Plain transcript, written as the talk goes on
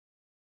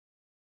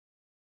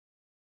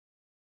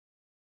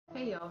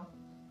Hey y'all.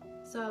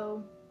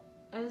 So,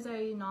 as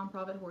a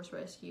nonprofit horse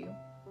rescue,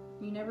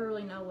 you never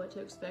really know what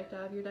to expect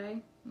out of your day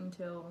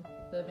until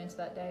the events of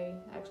that day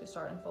actually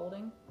start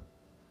unfolding,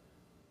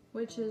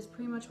 which is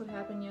pretty much what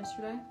happened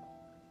yesterday.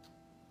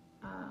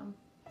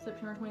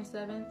 September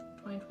 27th,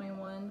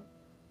 2021,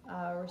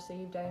 I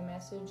received a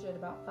message at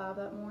about 5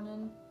 that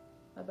morning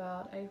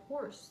about a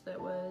horse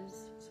that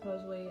was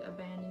supposedly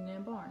abandoned in a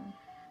barn,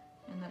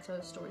 and that's how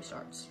the story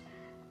starts.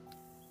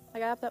 I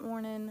got up that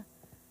morning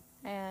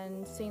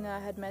and seen that I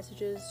had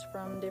messages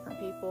from different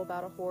people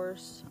about a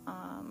horse.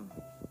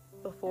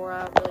 Before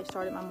I really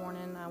started my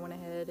morning, I went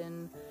ahead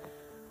and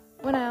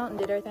went out and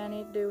did everything I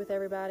needed to do with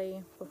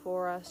everybody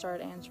before I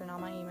started answering all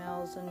my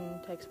emails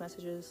and text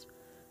messages.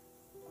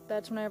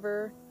 That's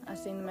whenever I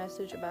seen the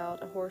message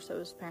about a horse that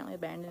was apparently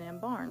abandoned in a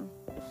barn.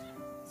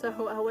 So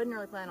I wasn't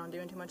really planning on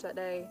doing too much that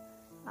day.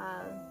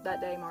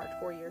 That day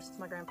marked 4 years since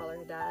my grandfather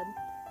had died.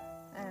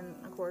 And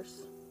of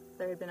course,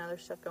 there had been other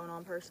stuff going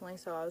on personally,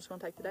 so I was going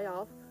to take the day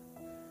off.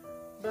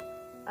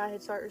 But I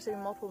had started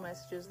receiving multiple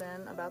messages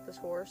then about this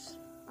horse.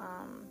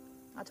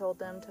 I told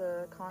them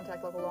to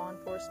contact local law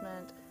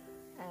enforcement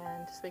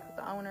and to speak with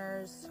the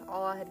owners.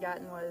 All I had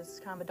gotten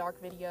was kind of a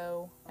dark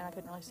video, and I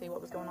couldn't really see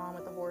what was going on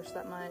with the horse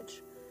that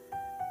much.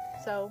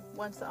 So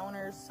once the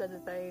owners said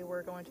that they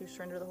were going to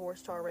surrender the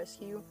horse to our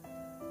rescue,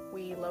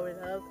 we loaded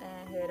up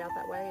and headed out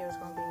that way. It was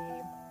going to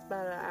be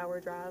about an hour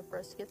drive for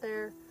us to get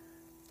there.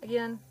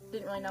 Again,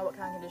 didn't really know what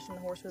kind of condition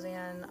the horse was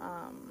in.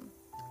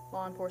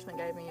 Law enforcement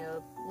gave me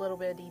a little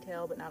bit of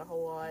detail, but not a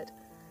whole lot.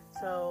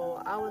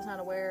 So I was not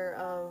aware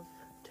of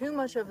too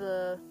much of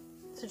the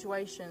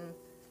situation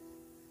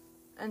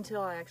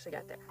until I actually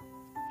got there.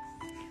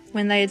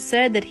 When they had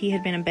said that he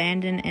had been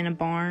abandoned in a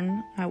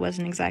barn, I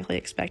wasn't exactly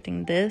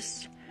expecting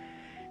this.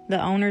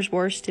 The owners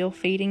were still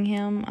feeding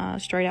him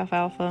straight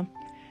alfalfa,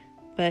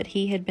 but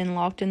he had been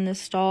locked in this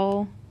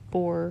stall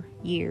for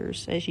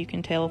years, as you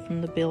can tell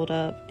from the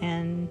build-up,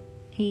 and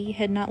he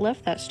had not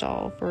left that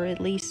stall for at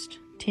least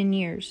 10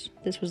 years.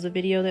 This was the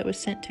video that was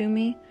sent to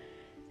me,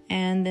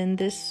 and then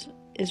this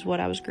is what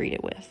I was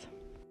greeted with.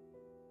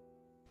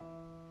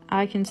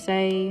 I can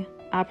say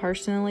I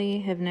personally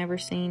have never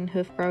seen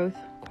hoof growth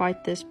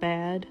quite this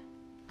bad.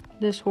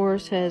 This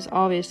horse has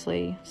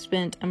obviously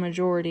spent a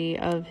majority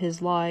of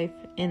his life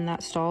in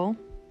that stall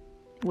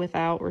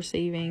without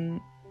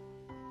receiving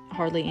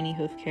hardly any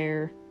hoof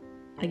care.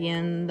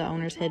 Again, the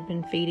owners had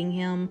been feeding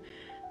him,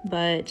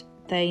 but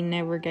they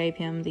never gave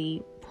him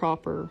the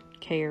proper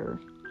care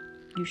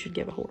you should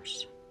give a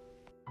horse.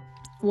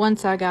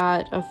 Once I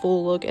got a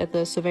full look at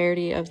the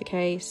severity of the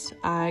case,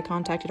 I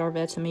contacted our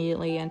vets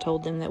immediately and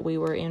told them that we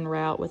were en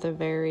route with a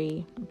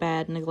very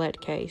bad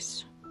neglect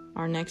case.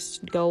 Our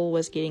next goal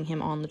was getting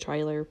him on the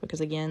trailer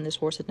because, again, this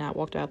horse had not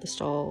walked out of the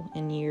stall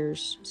in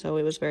years, so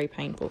it was very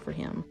painful for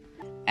him.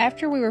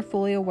 After we were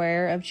fully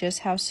aware of just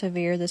how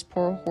severe this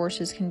poor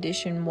horse's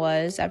condition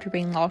was after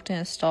being locked in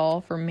a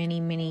stall for many,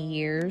 many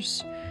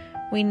years,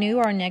 we knew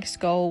our next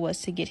goal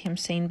was to get him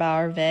seen by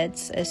our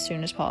vets as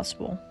soon as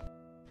possible.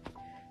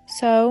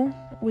 So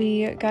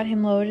we got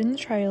him loaded in the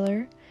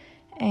trailer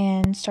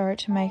and started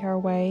to make our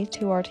way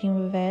to our team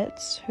of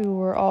vets, who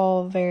were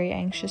all very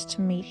anxious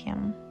to meet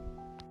him.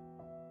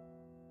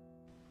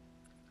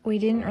 We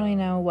didn't really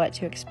know what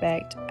to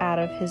expect out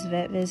of his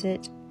vet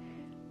visit.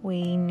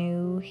 We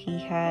knew he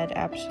had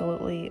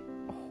absolutely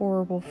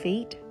horrible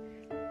feet,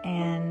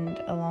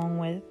 and along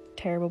with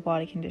terrible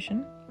body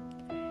condition,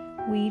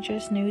 we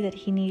just knew that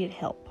he needed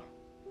help.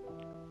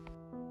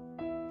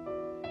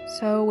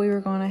 So we were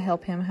going to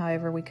help him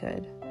however we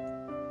could.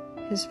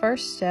 His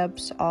first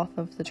steps off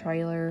of the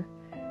trailer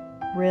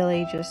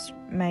really just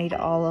made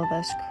all of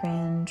us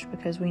cringe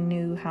because we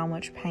knew how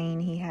much pain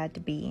he had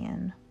to be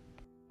in.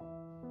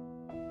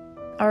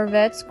 Our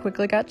vets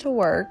quickly got to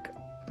work,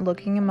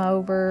 looking him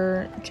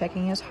over,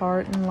 checking his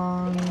heart and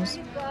lungs,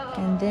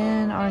 and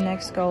then our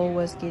next goal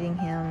was getting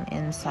him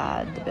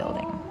inside the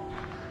building.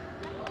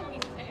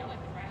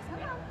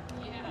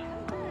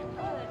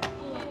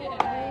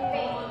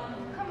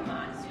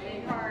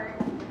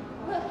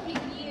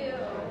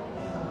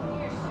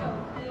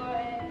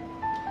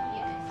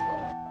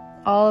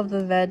 All of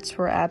the vets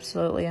were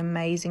absolutely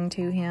amazing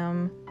to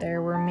him.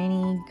 There were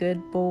many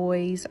good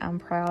boys. I'm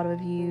proud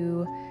of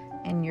you,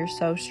 and you're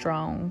so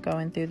strong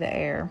going through the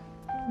air.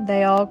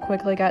 They all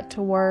quickly got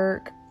to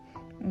work.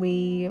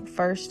 We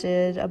first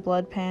did a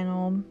blood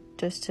panel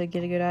just to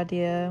get a good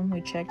idea.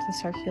 We checked the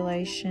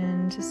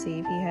circulation to see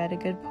if he had a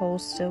good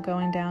pulse still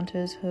going down to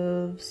his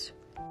hooves.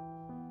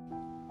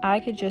 I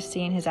could just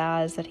see in his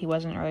eyes that he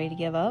wasn't ready to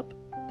give up,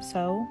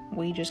 so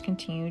we just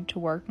continued to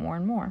work more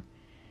and more.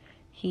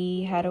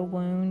 He had a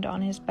wound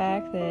on his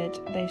back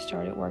that they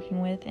started working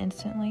with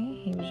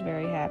instantly. He was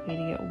very happy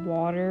to get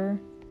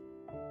water.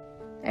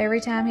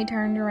 Every time he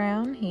turned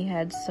around, he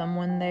had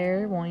someone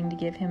there wanting to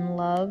give him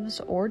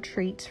loves or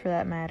treats for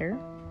that matter.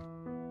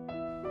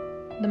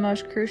 The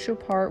most crucial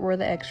part were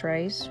the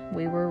x-rays.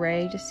 We were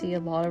ready to see a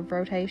lot of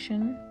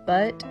rotation,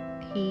 but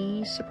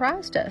he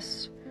surprised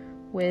us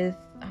with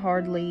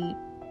hardly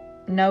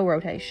no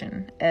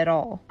rotation at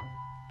all.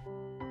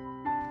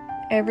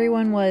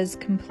 Everyone was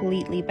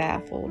completely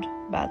baffled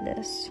by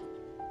this.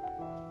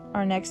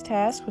 Our next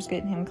task was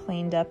getting him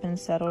cleaned up and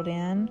settled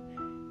in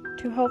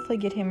to hopefully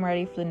get him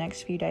ready for the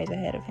next few days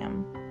ahead of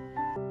him.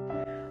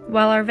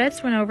 While our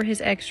vets went over his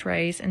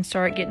x-rays and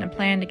started getting a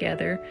plan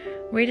together,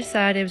 we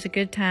decided it was a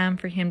good time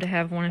for him to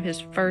have one of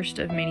his first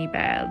of many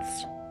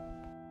baths.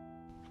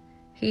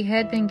 He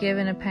had been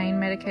given a pain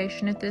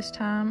medication at this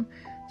time,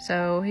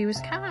 so he was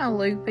kind of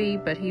loopy,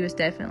 but he was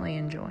definitely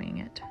enjoying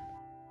it.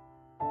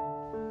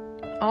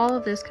 All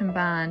of this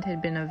combined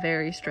had been a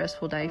very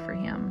stressful day for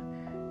him,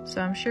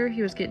 so I'm sure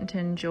he was getting to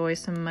enjoy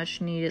some much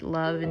needed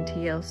love and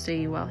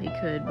TLC while he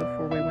could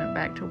before we went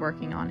back to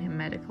working on him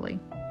medically.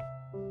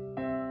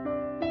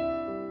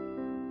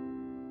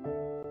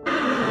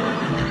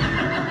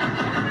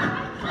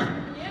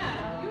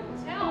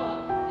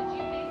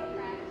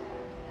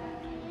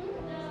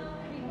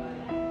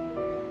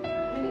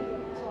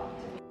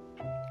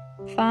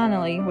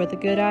 Finally, with a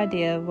good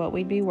idea of what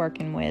we'd be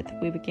working with,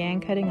 we began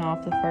cutting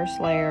off the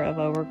first layer of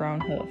overgrown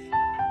hoof.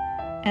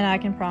 And I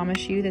can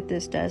promise you that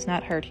this does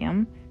not hurt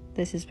him.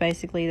 This is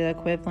basically the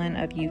equivalent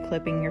of you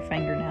clipping your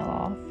fingernail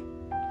off.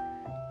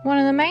 One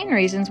of the main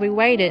reasons we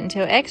waited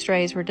until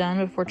x-rays were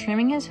done before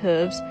trimming his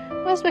hooves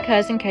was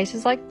because in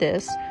cases like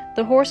this,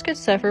 the horse could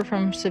suffer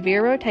from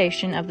severe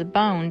rotation of the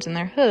bones in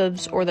their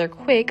hooves, or their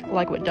quick,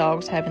 like what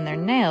dogs have in their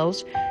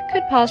nails,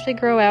 could possibly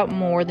grow out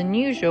more than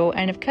usual,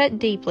 and if cut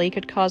deeply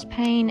could cause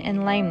pain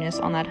and lameness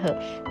on that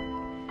hoof.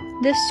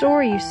 This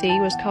sore, you see,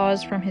 was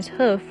caused from his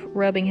hoof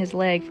rubbing his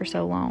leg for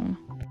so long.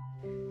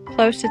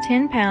 Close to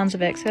 10 pounds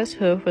of excess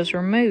hoof was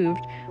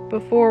removed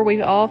before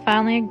we all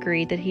finally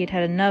agreed that he had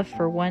had enough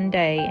for one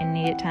day and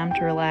needed time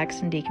to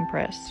relax and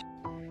decompress.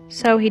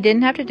 So he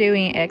didn't have to do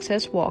any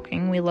excess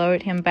walking. We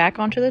loaded him back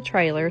onto the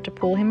trailer to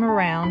pull him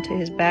around to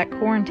his back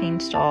quarantine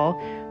stall,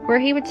 where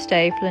he would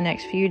stay for the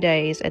next few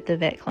days at the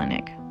vet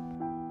clinic.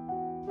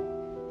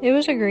 It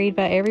was agreed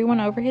by everyone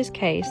over his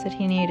case that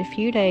he needed a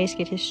few days to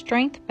get his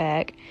strength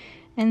back,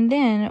 and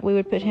then we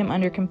would put him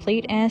under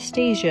complete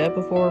anesthesia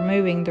before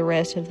removing the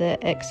rest of the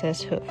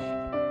excess hoof.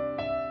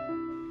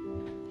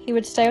 He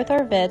would stay with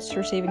our vets,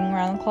 receiving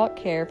round-the-clock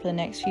care for the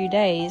next few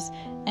days,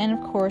 and of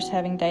course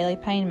having daily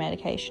pain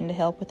medication to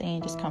help with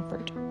any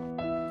discomfort.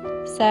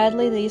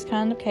 Sadly, these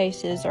kind of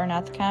cases are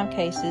not the kind of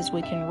cases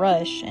we can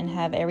rush and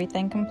have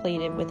everything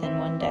completed within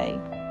one day.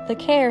 The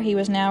care he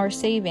was now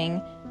receiving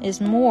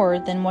is more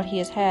than what he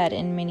has had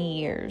in many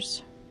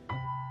years.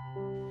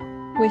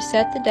 We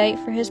set the date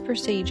for his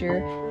procedure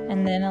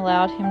and then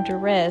allowed him to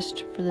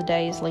rest for the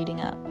days leading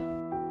up.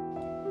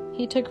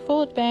 He took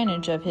full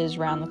advantage of his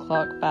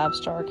round-the-clock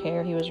 5-star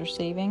care he was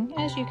receiving,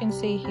 as you can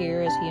see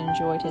here as he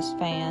enjoyed his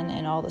fan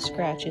and all the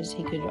scratches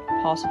he could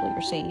possibly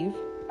receive.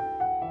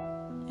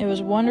 It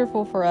was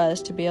wonderful for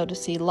us to be able to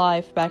see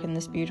life back in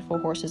this beautiful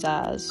horse's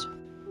eyes,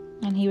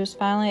 and he was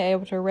finally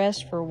able to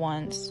rest for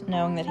once,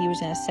 knowing that he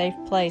was in a safe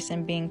place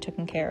and being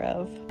taken care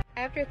of.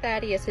 After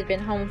Thaddeus had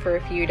been home for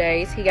a few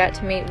days, he got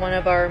to meet one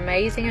of our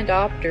amazing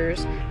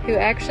adopters who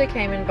actually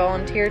came and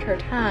volunteered her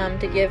time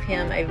to give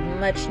him a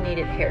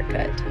much-needed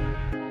haircut.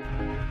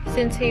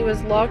 Since he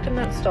was locked in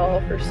that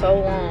stall for so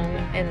long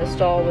and the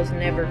stall was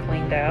never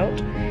cleaned out,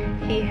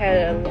 he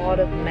had a lot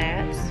of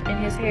mats in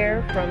his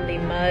hair from the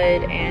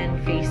mud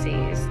and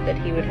feces that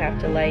he would have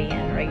to lay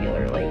in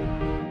regularly.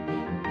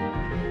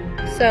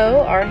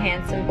 So our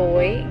handsome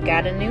boy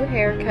got a new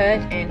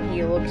haircut and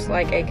he looks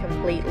like a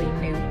completely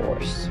new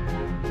horse.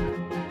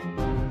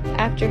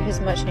 After his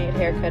much needed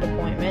haircut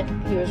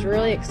appointment, he was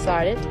really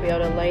excited to be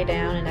able to lay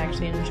down and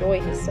actually enjoy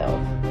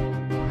himself.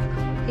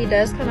 He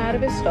does come out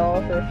of his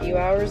stall for a few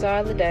hours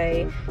out of the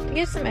day to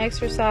get some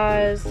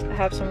exercise,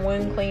 have some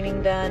wound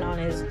cleaning done on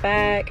his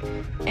back,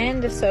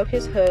 and to soak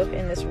his hoof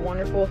in this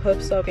wonderful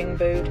hoof soaking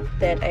boot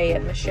that a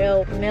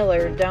Michelle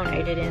Miller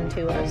donated in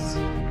to us.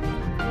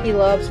 He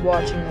loves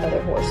watching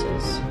other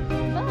horses.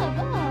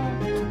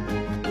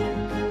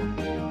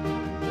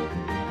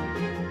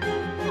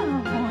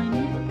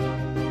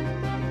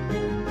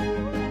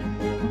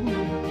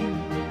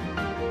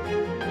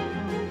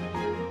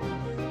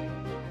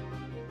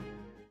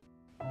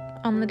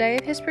 On the day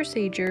of his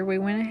procedure, we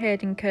went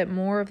ahead and cut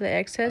more of the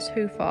excess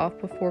hoof off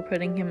before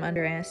putting him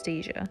under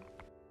anesthesia.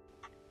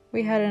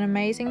 We had an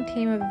amazing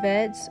team of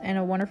vets and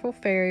a wonderful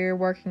farrier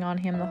working on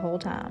him the whole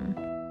time.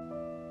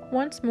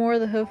 Once more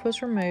the hoof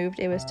was removed,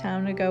 it was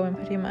time to go and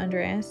put him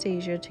under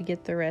anesthesia to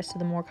get the rest of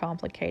the more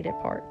complicated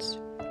parts.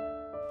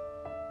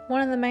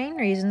 One of the main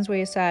reasons we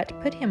decided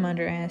to put him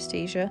under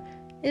anesthesia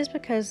is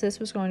because this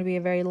was going to be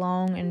a very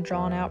long and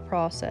drawn-out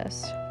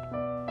process.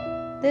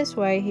 This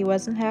way, he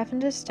wasn't having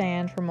to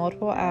stand for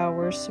multiple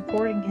hours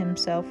supporting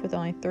himself with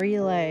only 3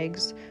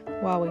 legs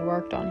while we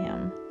worked on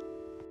him.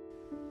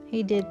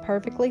 He did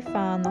perfectly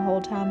fine the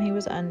whole time he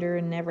was under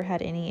and never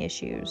had any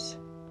issues.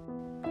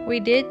 We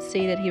did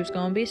see that he was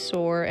going to be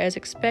sore as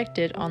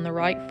expected on the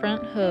right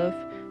front hoof,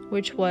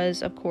 which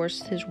was, of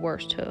course, his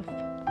worst hoof.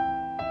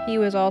 He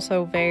was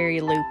also very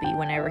loopy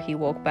whenever he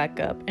woke back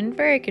up and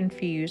very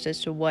confused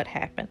as to what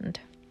happened.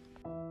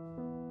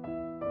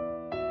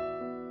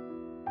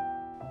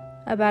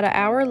 About an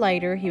hour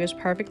later, he was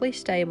perfectly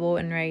stable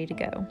and ready to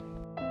go.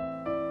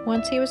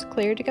 Once he was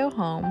cleared to go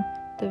home,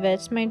 the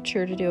vets made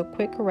sure to do a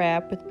quick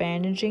wrap with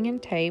bandaging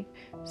and tape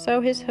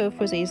so his hoof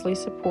was easily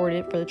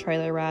supported for the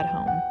trailer ride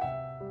home.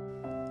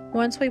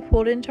 Once we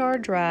pulled into our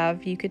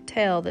drive, you could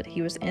tell that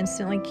he was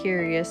instantly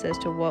curious as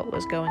to what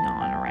was going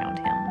on around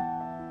him.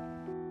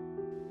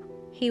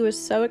 He was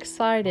so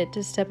excited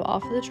to step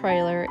off of the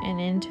trailer and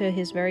into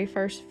his very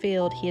first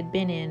field he had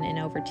been in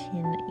over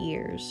 10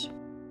 years.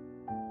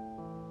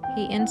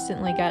 He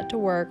instantly got to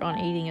work on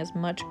eating as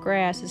much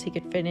grass as he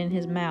could fit in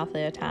his mouth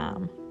at a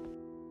time.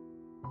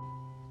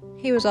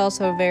 He was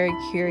also very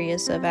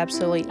curious of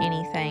absolutely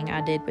anything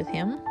I did with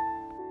him.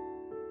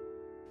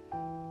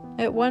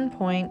 At one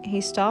point,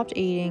 he stopped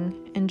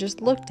eating and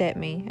just looked at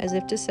me as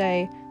if to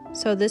say,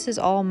 "So this is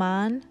all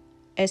mine?"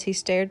 as he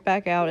stared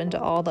back out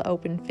into all the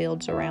open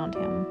fields around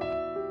him.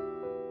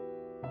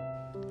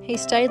 He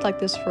stayed like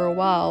this for a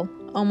while,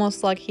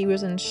 almost like he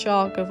was in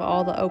shock of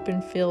all the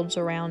open fields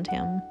around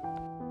him.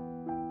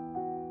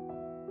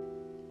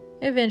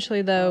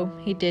 Eventually, though,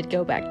 he did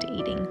go back to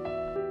eating.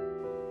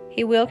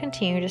 He will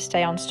continue to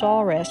stay on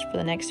stall rest for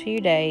the next few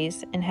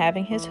days and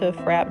having his hoof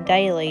wrapped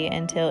daily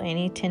until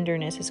any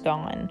tenderness is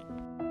gone,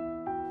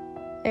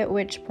 at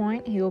which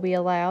point he will be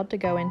allowed to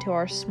go into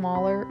our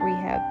smaller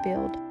rehab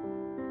field.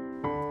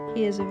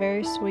 He is a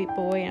very sweet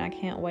boy and I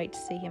can't wait to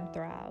see him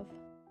thrive.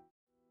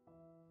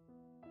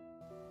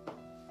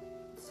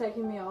 It's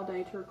taking me all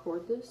day to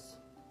record this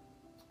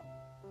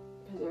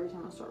because every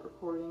time I start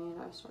recording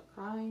it I start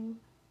crying.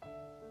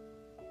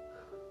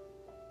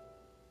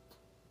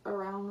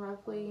 Around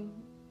roughly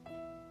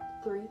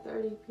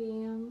 3:30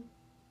 p.m.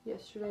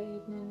 yesterday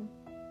evening,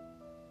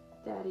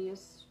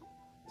 Thaddeus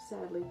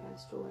sadly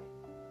passed away.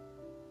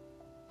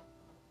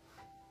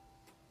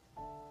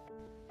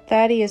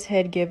 Thaddeus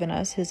had given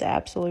us his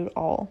absolute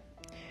all.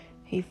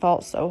 He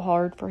fought so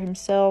hard for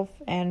himself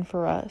and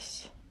for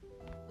us.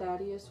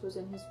 Thaddeus was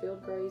in his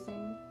field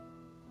grazing.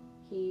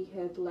 He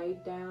had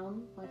laid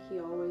down like he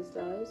always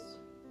does,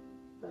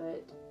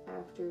 but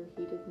after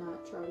he did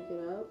not try to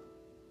get up,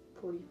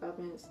 45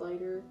 minutes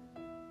later,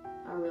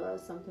 I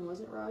realized something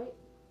wasn't right.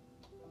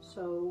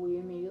 So we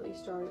immediately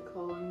started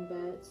calling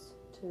vets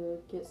to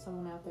get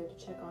someone out there to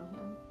check on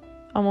him.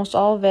 Almost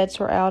all vets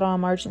were out on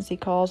emergency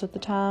calls at the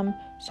time,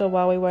 so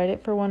while we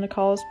waited for one to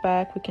call us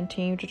back, we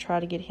continued to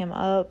try to get him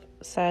up,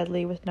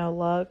 sadly with no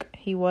luck.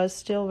 He was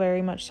still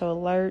very much so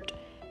alert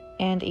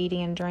and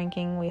eating and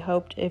drinking. We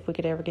hoped if we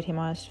could ever get him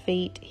on his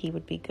feet, he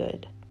would be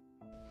good.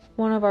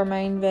 One of our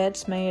main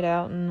vets made it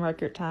out in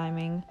record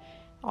timing.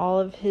 All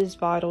of his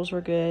vitals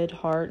were good,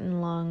 heart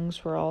and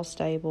lungs were all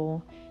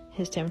stable.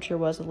 His temperature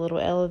was a little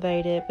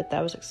elevated, but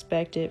that was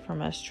expected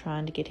from us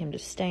trying to get him to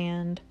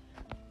stand.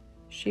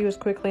 She was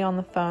quickly on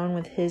the phone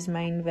with his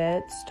main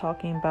vets,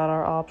 talking about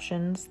our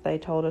options. They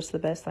told us the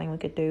best thing we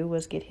could do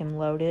was get him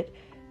loaded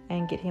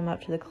and get him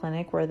up to the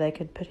clinic where they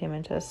could put him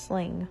into a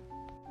sling.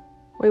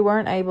 We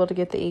weren't able to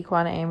get the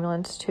equine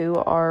ambulance to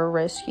our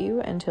rescue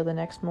until the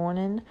next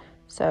morning,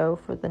 so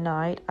for the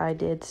night I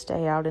did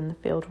stay out in the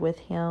field with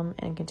him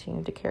and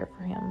continued to care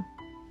for him.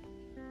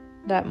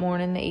 That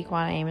morning the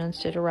equine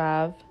ambulance did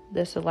arrive.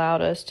 This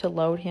allowed us to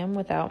load him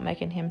without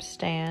making him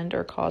stand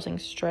or causing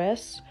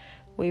stress.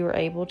 We were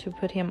able to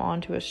put him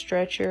onto a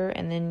stretcher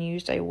and then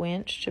used a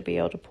winch to be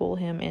able to pull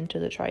him into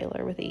the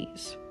trailer with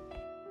ease.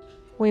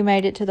 We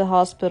made it to the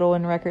hospital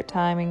in record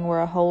timing where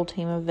a whole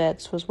team of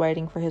vets was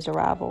waiting for his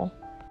arrival.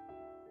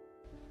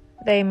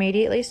 They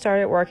immediately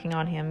started working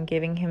on him,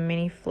 giving him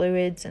many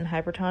fluids and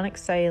hypertonic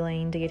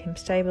saline to get him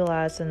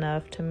stabilized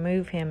enough to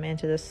move him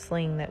into the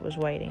sling that was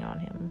waiting on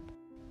him.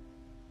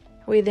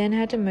 We then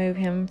had to move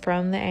him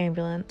from the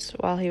ambulance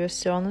while he was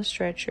still on the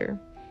stretcher.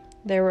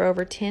 There were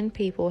over 10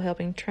 people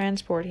helping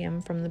transport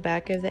him from the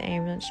back of the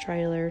ambulance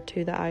trailer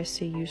to the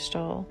ICU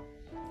stall.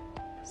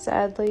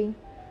 Sadly,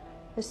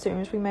 as soon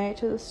as we made it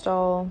to the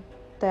stall,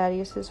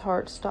 Thaddeus'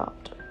 heart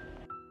stopped.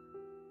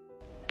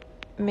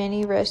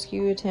 Many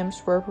rescue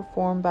attempts were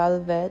performed by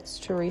the vets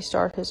to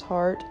restart his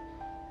heart,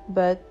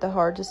 but the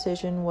hard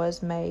decision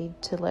was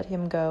made to let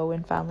him go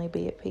and finally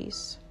be at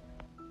peace.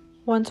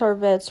 Once our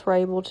vets were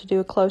able to do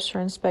a closer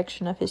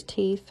inspection of his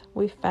teeth,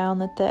 we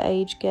found that the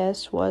age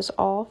guess was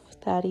off.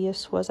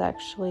 Thaddeus was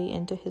actually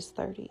into his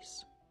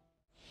 30s.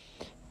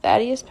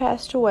 Thaddeus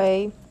passed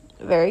away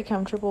very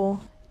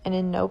comfortable and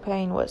in no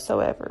pain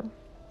whatsoever.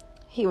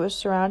 He was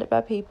surrounded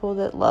by people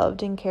that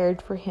loved and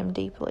cared for him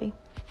deeply.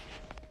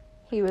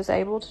 He was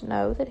able to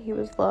know that he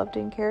was loved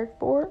and cared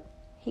for.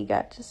 He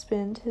got to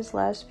spend his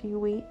last few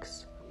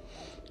weeks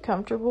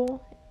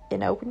comfortable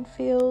in open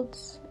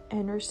fields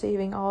and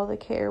receiving all the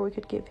care we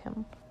could give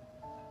him.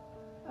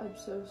 I'm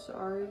so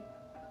sorry.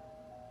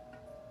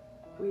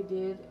 We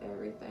did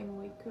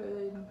everything we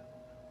could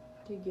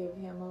to give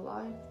him a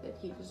life that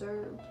he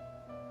deserved,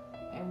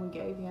 and we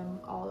gave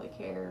him all the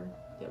care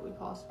that we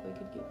possibly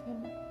could give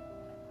him.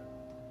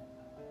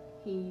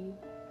 He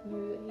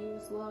knew that he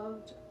was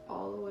loved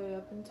all the way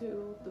up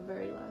until the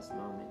very last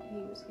moment he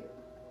was here.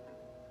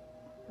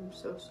 I'm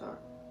so sorry.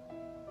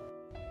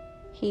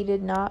 He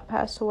did not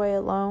pass away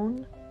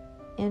alone.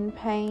 in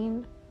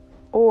pain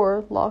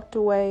or locked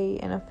away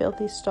in a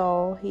filthy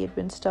stall he had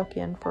been stuck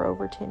in for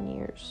over 10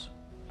 years.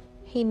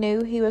 He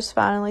knew he was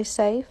finally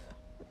safe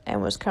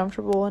and was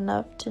comfortable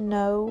enough to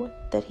know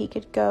that he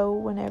could go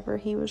whenever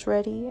he was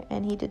ready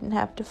and he didn't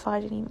have to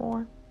fight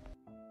anymore.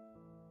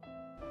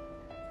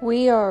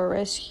 We are a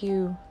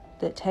rescue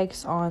that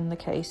takes on the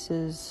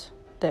cases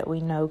that we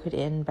know could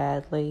end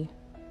badly,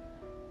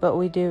 but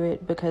we do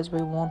it because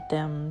we want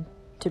them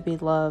to be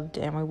loved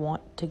and we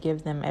want to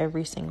give them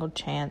every single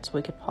chance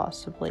we could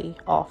possibly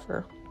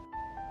offer.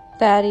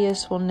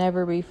 Thaddeus will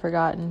never be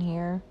forgotten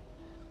here.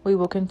 We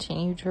will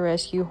continue to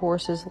rescue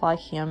horses like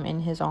him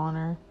in his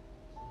honor.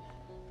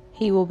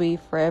 He will be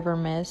forever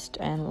missed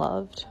and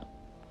loved.